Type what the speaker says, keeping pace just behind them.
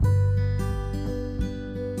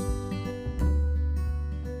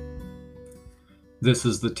This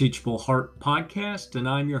is the Teachable Heart Podcast, and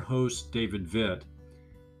I'm your host, David Vitt.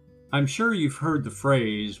 I'm sure you've heard the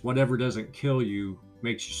phrase, whatever doesn't kill you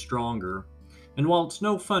makes you stronger. And while it's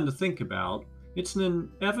no fun to think about, it's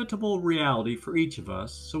an inevitable reality for each of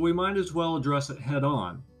us, so we might as well address it head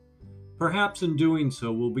on. Perhaps in doing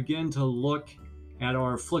so, we'll begin to look at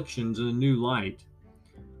our afflictions in a new light.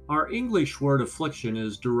 Our English word affliction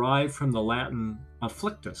is derived from the Latin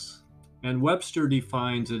afflictus, and Webster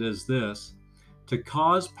defines it as this: to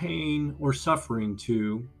cause pain or suffering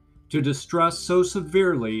to distress so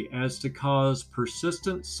severely as to cause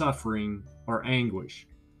persistent suffering or anguish.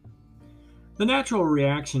 The natural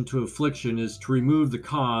reaction to affliction is to remove the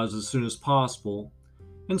cause as soon as possible,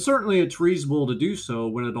 and certainly it's reasonable to do so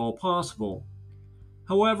when at all possible.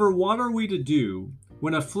 However, what are we to do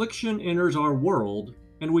when affliction enters our world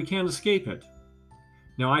and we can't escape it?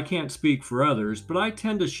 Now, I can't speak for others, but I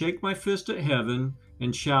tend to shake my fist at heaven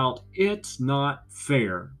and shout, "It's not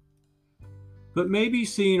fair." But maybe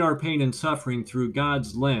seeing our pain and suffering through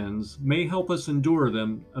God's lens may help us endure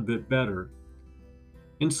them a bit better.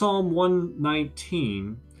 In Psalm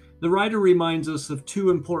 119, the writer reminds us of two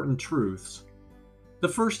important truths. The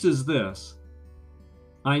first is this: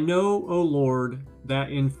 I know, O Lord,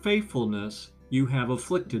 that in faithfulness you have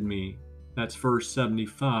afflicted me. That's verse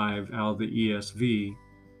 75 out of the ESV.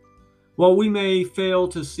 While we may fail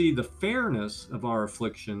to see the fairness of our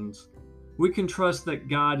afflictions, we can trust that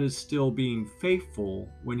God is still being faithful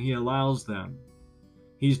when He allows them.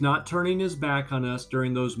 He's not turning His back on us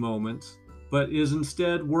during those moments, but is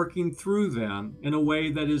instead working through them in a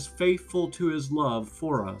way that is faithful to His love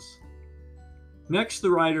for us. Next,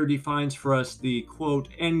 the writer defines for us the, quote,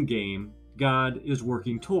 end game God is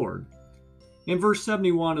working toward. In verse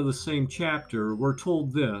 71 of the same chapter, we're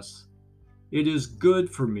told this: "It is good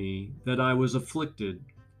for me that I was afflicted,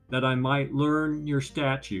 that I might learn your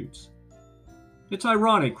statutes." It's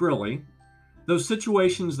ironic, really. Those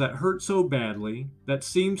situations that hurt so badly, that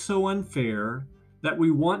seem so unfair, that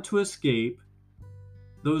we want to escape,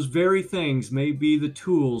 those very things may be the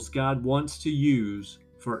tools God wants to use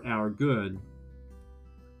for our good.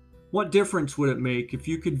 What difference would it make if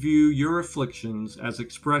you could view your afflictions as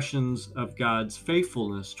expressions of God's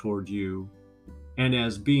faithfulness toward you and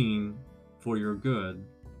as being for your good?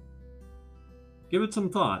 Give it some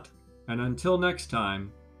thought, and until next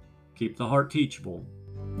time, keep the heart teachable.